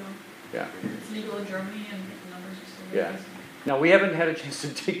 so yeah. it's legal in Germany and the numbers are still Yeah. really high. Now, we haven't had a chance to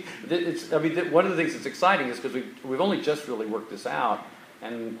dig. One of the things that's exciting is because we've only just really worked this out,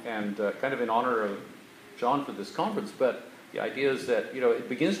 and kind of in honor of John for this conference. But the idea is that it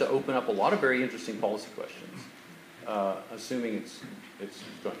begins to open up a lot of very interesting policy questions, assuming it's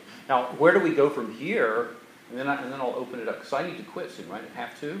going. Now, where do we go from here? And then I'll open it up because I need to quit soon, right?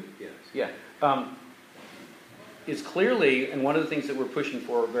 Have to? Yes. Yeah. It's clearly, and one of the things that we're pushing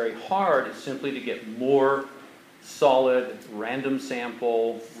for very hard is simply to get more solid, random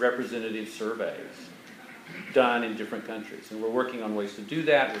sample, representative surveys done in different countries. And we're working on ways to do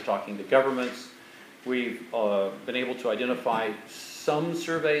that. We're talking to governments. We've been able to identify some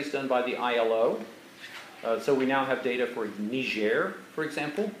surveys done by the ILO. So we now have data for Niger, for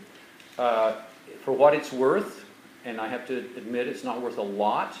example. For what it's worth, and I have to admit it's not worth a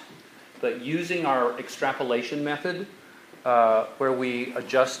lot, but using our extrapolation method, where we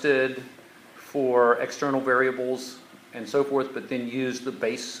adjusted for external variables and so forth, but then used the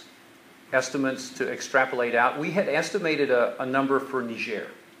base estimates to extrapolate out. We had estimated a number for Niger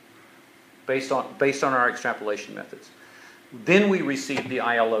based on our extrapolation methods. Then we received the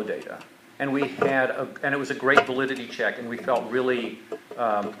ILO data, and we had and it was a great validity check, and we felt really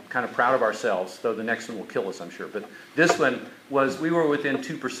kind of proud of ourselves, though the next one will kill us, I'm sure. But this one we were within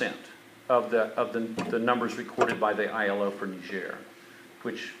 2% of the numbers recorded by the ILO for Niger,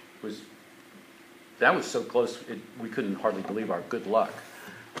 which was so close we couldn't hardly believe our good luck.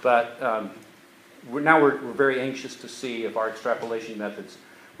 But we're very anxious to see if our extrapolation methods.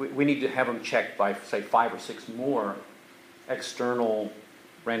 We need to have them checked by, say, 5 or 6 more external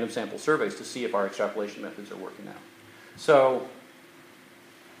random sample surveys to see if our extrapolation methods are working out. So,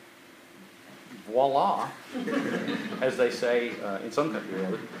 voila, as they say in some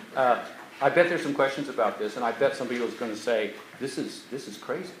countries. I bet there's some questions about this, and I bet somebody was going to say, "This is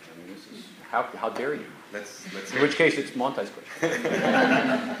crazy. I mean, this is how dare you?" Let's In which case, it's Monti's question.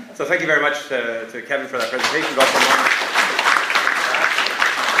 So thank you very much to Kevin for that presentation. Dr.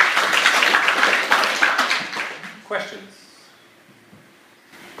 Questions?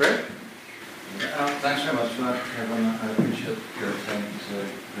 Great. Thanks very much for that, Kevin. I appreciate your attempt to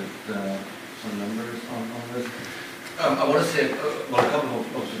put some numbers on this. I want to say, a couple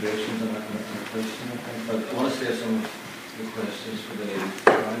of observations and a question, I think, but I want to say some of the questions for the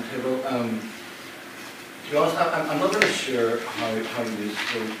roundtable. To be honest, I'm not really sure how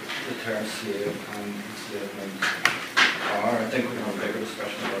useful the term slave and enslavement are. I think we can have a bigger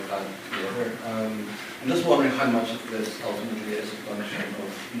discussion about that later. I'm just wondering how much of this ultimately is a function of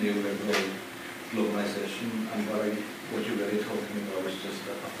neoliberal globalization, and what you're really talking about is just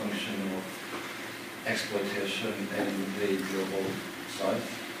a function of exploitation in the global south,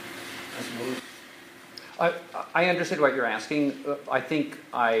 I suppose. I understand what you're asking. I think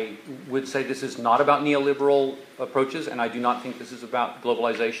I would say this is not about neoliberal approaches, and I do not think this is about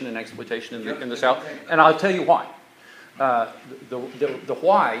globalization and exploitation in the South. And I'll tell you why. The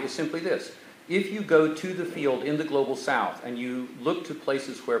why is simply this. If you go to the field in the global South and you look to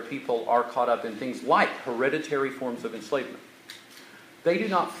places where people are caught up in things like hereditary forms of enslavement, they do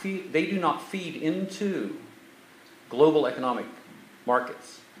not feed into global economic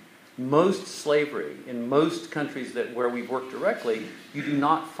markets. Most slavery in most countries where we've worked directly, you do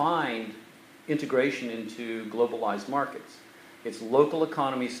not find integration into globalized markets. It's local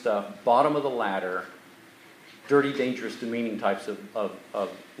economy stuff, bottom of the ladder, dirty, dangerous, demeaning types of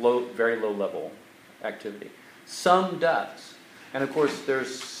very low level activity. Some does. And of course,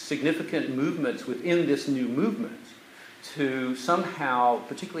 there's significant movements within this new movement to somehow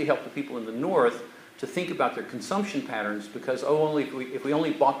particularly help the people in the North to think about their consumption patterns, because if we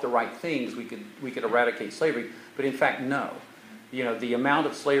only bought the right things, we could eradicate slavery. But in fact, no. The amount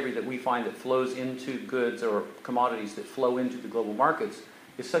of slavery that we find that flows into goods or commodities that flow into the global markets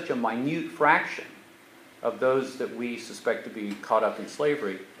is such a minute fraction of those that we suspect to be caught up in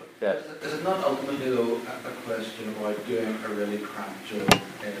slavery that... Is it not ultimately, though, a question about doing a really crap job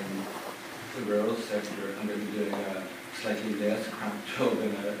in the rural sector and maybe doing a slightly less crap job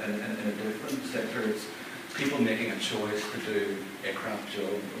in a different sector? It's people making a choice to do a crap job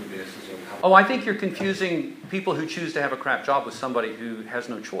on the basis of... Oh, I think you're confusing people who choose to have a crap job with somebody who has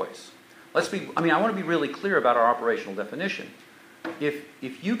no choice. I want to be really clear about our operational definition. If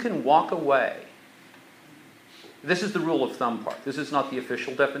you can walk away... This is the rule of thumb part. This is not the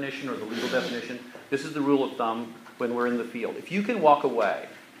official definition or the legal definition. This is the rule of thumb. when we're in the field. If you can walk away,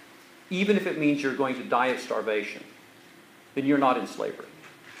 even if it means you're going to die of starvation, then you're not in slavery.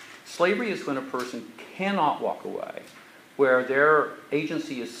 Slavery is when a person cannot walk away, where their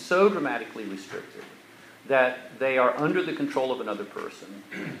agency is so dramatically restricted that they are under the control of another person.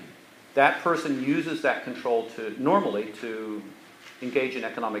 That person uses that control normally to engage in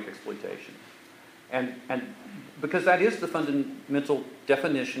economic exploitation. And because that is the fundamental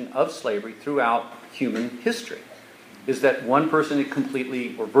definition of slavery throughout human history, is that one person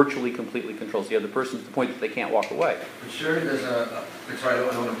completely or virtually completely controls the other person to the point that they can't walk away. But surely there's sorry,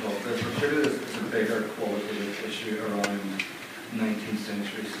 I don't want to talk this, but surely there's a bigger qualitative issue around 19th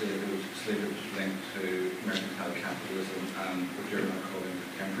century slavery which was linked to mercantile capitalism and what you're now calling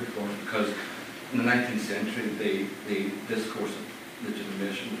contemporary forms, because in the 19th century the discourse of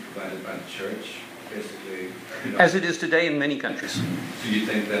legitimation was provided by the church, basically. As it is today in many countries. So you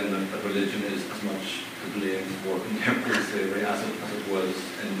think then that religion is as much to blame for contemporary slavery as it was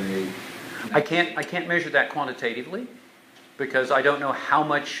in the... I can't measure that quantitatively because I don't know how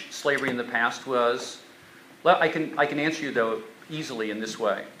much slavery in the past was. Well, I can answer you though easily in this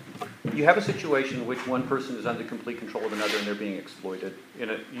way. You have a situation in which one person is under complete control of another and they're being exploited,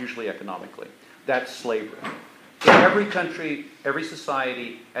 usually economically. That's slavery. In every country, every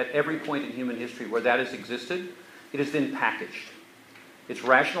society, at every point in human history where that has existed, it has been packaged. It's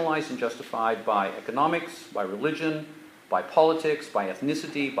rationalized and justified by economics, by religion, by politics, by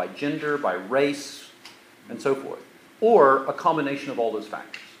ethnicity, by gender, by race, and so forth. Or a combination of all those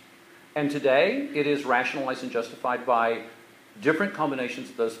factors. And today, it is rationalized and justified by different combinations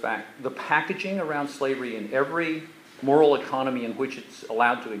of those factors. The packaging around slavery in every moral economy in which it's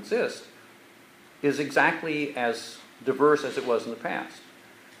allowed to exist is exactly as diverse as it was in the past.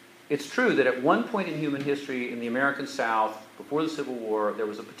 It's true that at one point in human history in the American South, before the Civil War, there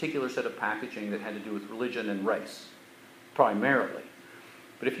was a particular set of packaging that had to do with religion and race, primarily.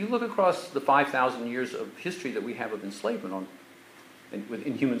 But if you look across the 5,000 years of history that we have of enslavement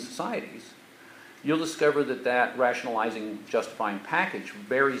in human societies, you'll discover that rationalizing, justifying package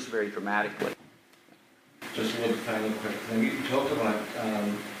varies very dramatically. Just one final quick thing. You talked about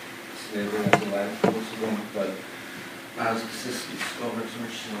slavery as a life force, but as assistant scholars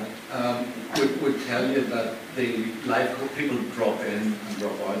would tell you that the life course, people drop in and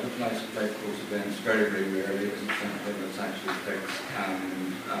drop out of life course events very, very rarely. It's something that's actually fixed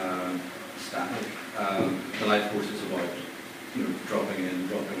and static. The life course is about dropping in,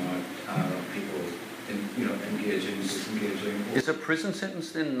 dropping out, people engaging, disengaging. Is a prison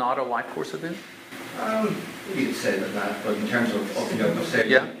sentence then not a life course event? You could say that, but in terms of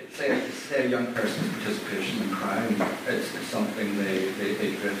say a young person's participation in crime, it's something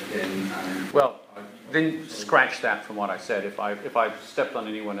they drift in and... Well, then scratch that from what I said. If I've stepped on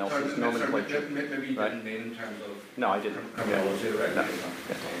anyone else's nomenclature. Maybe you didn't mean in terms of... No, I didn't. Criminology, right?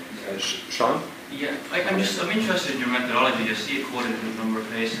 No. Sean? Yeah, I'm interested in your methodology. I see it quoted in a number of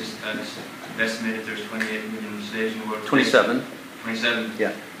places that it's estimated there's 28 million slaves in the world. 27. 27?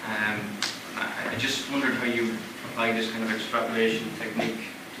 Yeah. I just wondered how you apply this kind of extrapolation technique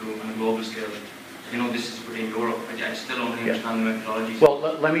on a global scale. This is within Europe. I still don't understand the methodology. Well,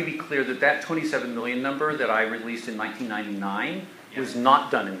 let me be clear that 27 million number that I released in 1999 was not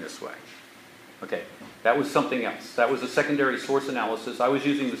done in this way. Okay, that was something else. That was a secondary source analysis. I was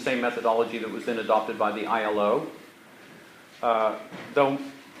using the same methodology that was then adopted by the ILO. Though,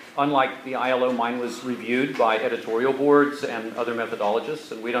 unlike the ILO, mine was reviewed by editorial boards and other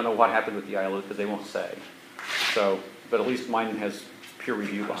methodologists, and we don't know what happened with the ILO because they won't say. So, but at least mine has peer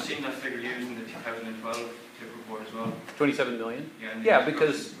review behind it. I've seen that figure used in the 2012 TIP report as well. 27 million? Yeah,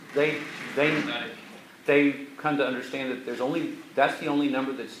 because they come to understand that that's the only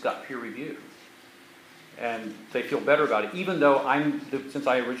number that's got peer review. And they feel better about it, even though since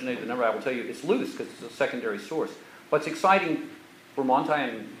I originated the number, I will tell you it's loose because it's a secondary source. What's exciting for Monti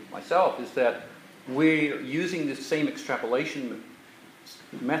and myself is that we're using the same extrapolation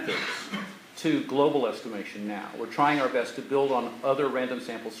methods to global estimation now. We're trying our best to build on other random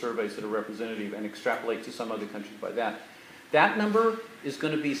sample surveys that are representative and extrapolate to some other countries by that. That number is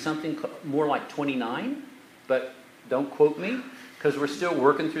going to be something more like 29, but don't quote me, because we're still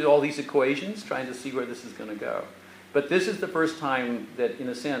working through all these equations, trying to see where this is going to go. But this is the first time that, in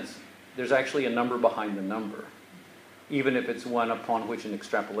a sense, there's actually a number behind the number, even if it's one upon which an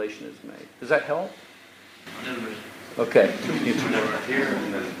extrapolation is made. Does that help? A little bit. Okay.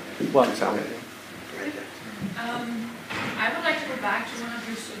 Well, tell me. I would like to go back to one of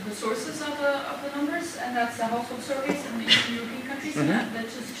the sources of the numbers, and that's the household surveys in the Eastern European countries. Mm-hmm. And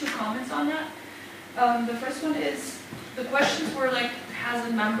that's just 2 comments on that. The first one is, the questions were like, has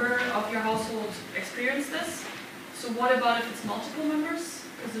a member of your household experienced this? So what about if it's multiple members?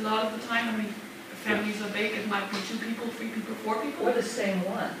 Because a lot of the time, I mean, if families are big, it might be 2 people, 3 people, 4 people. Or the same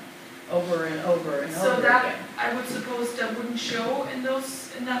one, over and over and So over that, again. I would suppose that wouldn't show in those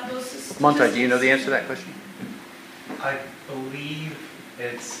statistics. Monti, do you know the answer to that question? I believe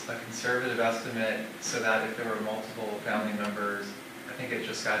it's a conservative estimate so that if there were multiple family members, I think it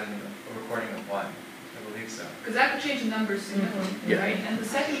just got in a recording of 1. I believe so. Because that could change the numbers significantly, right? And the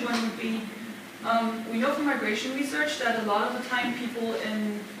second one would be, we know from migration research that a lot of the time people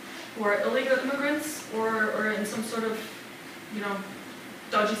who are illegal immigrants or in some sort of,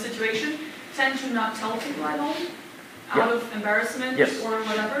 dodgy situation tend to not tell people at home out of embarrassment or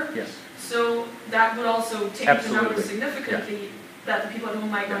whatever. Yes. So that would also change the numbers Absolutely. significantly that the people at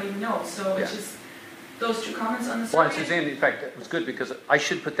home might not even know. So it's just those 2 comments on the survey. Well, and Suzanne, in fact, it was good because I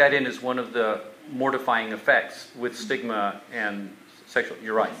should put that in as one of the mortifying effects with stigma and sexual.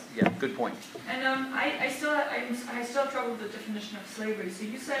 You're right. Yeah, good point. And I still have trouble with the definition of slavery. So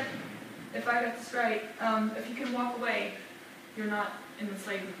you said, if I got this right, if you can walk away, you're not in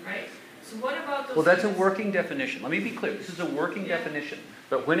enslavement, right? So what about those? Well, that's a things? working definition. Let me be clear. This is a working definition.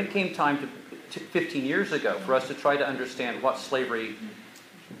 But when it came time to 15 years ago for us to try to understand what slavery,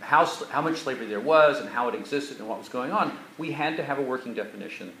 how much slavery there was and how it existed and what was going on, we had to have a working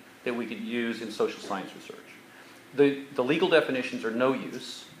definition that we could use in social science research. The legal definitions are no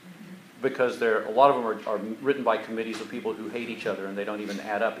use because a lot of them are written by committees of people who hate each other and they don't even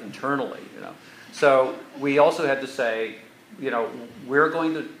add up internally. So we also had to say, we're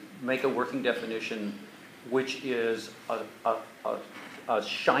going to make a working definition which is a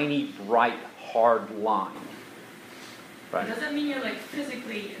shiny, bright, hard line. Right. Does that mean you're like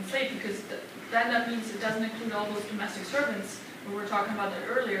physically enslaved? Because that means it doesn't include all those domestic servants we were talking about that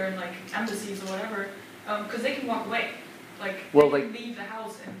earlier in like embassies or whatever, because they can walk away. Like they can leave the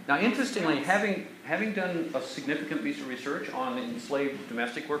house. Now, interestingly, having done a significant piece of research on enslaved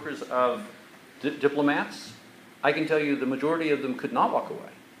domestic workers of diplomats, I can tell you the majority of them could not walk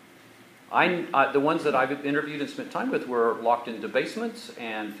away. The ones that I've interviewed and spent time with were locked into basements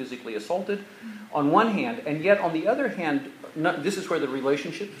and physically assaulted on one hand, and yet on the other hand, this is where the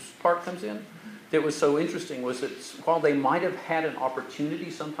relationships part comes in. That was so interesting was that while they might have had an opportunity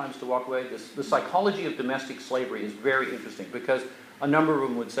sometimes to walk away, the psychology of domestic slavery is very interesting because a number of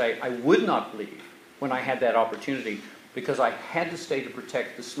them would say, I would not leave when I had that opportunity because I had to stay to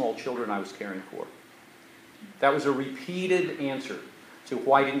protect the small children I was caring for. That was a repeated answer to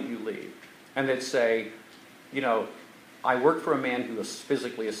why didn't you leave? And they'd say, I worked for a man who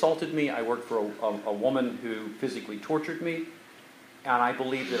physically assaulted me. I worked for a woman who physically tortured me. And I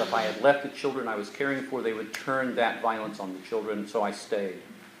believed that if I had left the children I was caring for, they would turn that violence on the children, so I stayed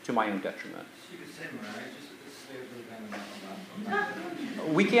to my own detriment. So you could say marriage is slavery kind of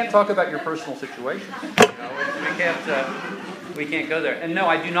not. We can't talk about your personal situations. We can't go there. And no,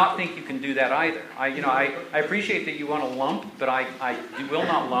 I do not think you can do that either. I appreciate that you want to lump, but I will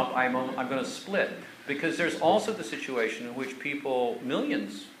not lump. I'm going to split. Because there's also the situation in which people,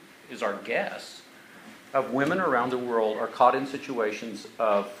 millions is our guess, of women around the world are caught in situations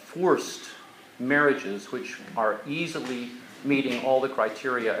of forced marriages which are easily meeting all the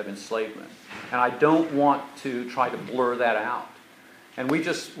criteria of enslavement. And I don't want to try to blur that out. And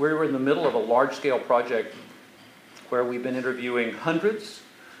we're in the middle of a large-scale project where we've been interviewing hundreds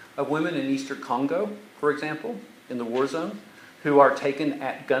of women in Eastern Congo, for example, in the war zone, who are taken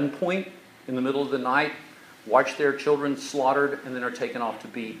at gunpoint in the middle of the night, watch their children slaughtered, and then are taken off to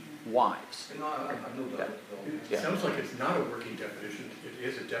be wives. It sounds like it's not a working definition. It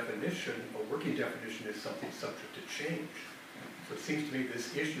is a definition. A working definition is something subject to change. So it seems to me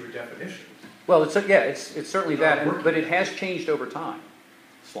this is your definition. Well, it's certainly that, but it has changed over time,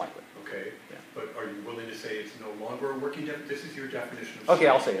 slightly. Okay. Yeah. But are you willing to say it's no longer a working definition? This is your definition of Okay,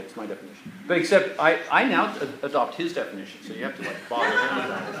 I'll say it's my definition. But except I now adopt his definition, so you have to bother him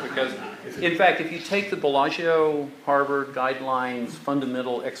about it. Because, in fact, if you take the Bellagio Harvard Guidelines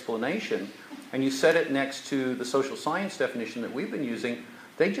fundamental explanation and you set it next to the social science definition that we've been using,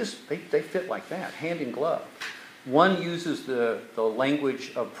 they fit like that, hand in glove. One uses the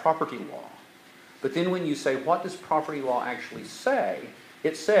language of property law. But then when you say, what does property law actually say?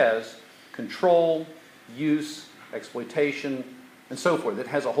 It says control, use, exploitation, and so forth. It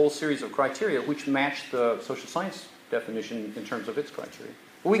has a whole series of criteria which match the social science definition in terms of its criteria.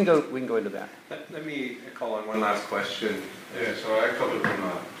 But we can go into that. Let me call on one last question. Yeah, so I come from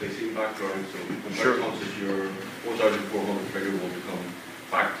a placing background, so when that comes as your 4,400 figure will become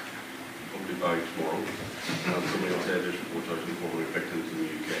fact, hopefully by tomorrow. And somebody will say there's 4,400 victims in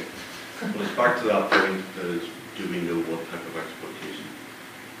the UK. But it's back to that point, is do we know what type of exploitation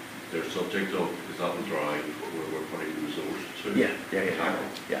they're subject of, because that will drive where we're putting the resource to tackle.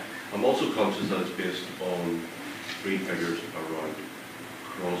 Yeah. I'm also conscious that it's based on 3 figures around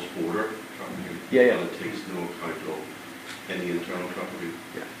cross-border trafficking. And it takes no account of any internal trafficking,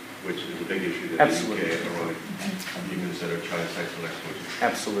 which is a big issue that Absolutely. the UK around you consider child sexual exploitation.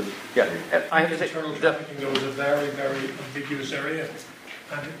 Absolutely. Yeah. I have to say, Internal trafficking, though, is a very, very ambiguous area,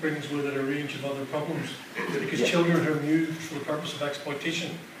 and it brings with it a range of other problems. Because children who are used for the purpose of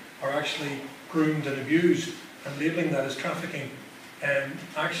exploitation are actually groomed and abused, and labeling that as trafficking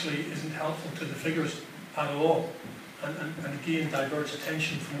actually isn't helpful to the figures at all, and again diverts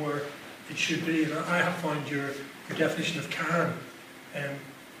attention from where it should be. And I have found your definition of can,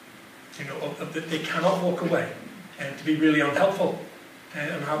 that they cannot walk away, to be really unhelpful,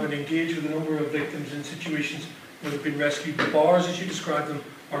 and having engaged with a number of victims in situations where they've been rescued. The bars, as you describe them,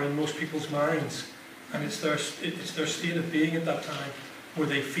 are in most people's minds, and it's their state of being at that time where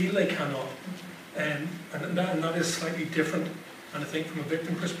they feel they cannot, and that is slightly different. And I think from a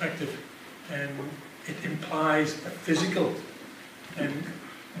victim perspective, it implies a physical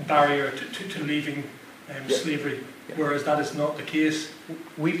barrier to leaving slavery, whereas that is not the case.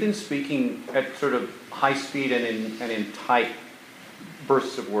 We've been speaking at sort of high speed and in tight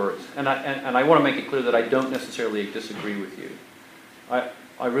bursts of words, and I want to make it clear that I don't necessarily disagree with you.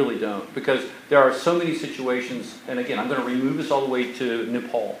 I really don't, because there are so many situations, and again, I'm going to remove this all the way to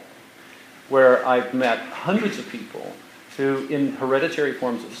Nepal, where I've met hundreds of people who, in hereditary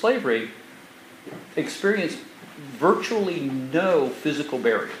forms of slavery, experience virtually no physical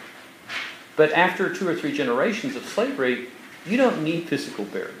barrier. But after 2 or 3 generations of slavery, you don't need physical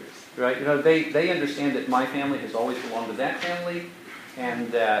barriers, right? They understand that my family has always belonged to that family,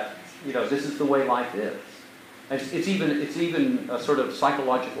 and that this is the way life is. It's even a sort of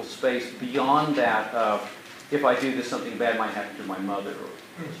psychological space beyond that of, if I do this, something bad might happen to my mother or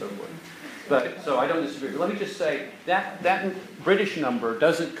so forth. But so I don't disagree. But let me just say that British number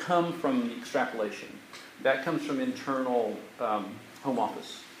doesn't come from extrapolation. That comes from internal Home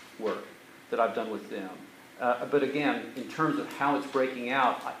Office work that I've done with them. But again, in terms of how it's breaking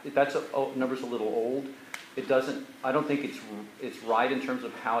out, that number's a little old. It doesn't. I don't think it's right in terms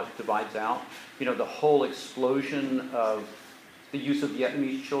of how it divides out. The whole explosion of the use of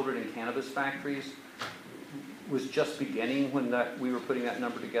Vietnamese children in cannabis factories was just beginning when we were putting that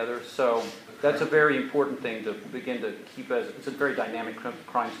number together. So that's a very important thing to begin to keep as it's a very dynamic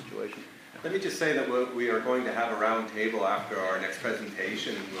crime situation. Let me just say that we are going to have a round table after our next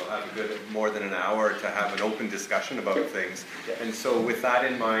presentation. We'll have a good more than an hour to have an open discussion about things. And so with that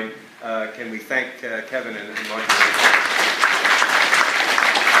in mind, can we thank Kevin and Monti?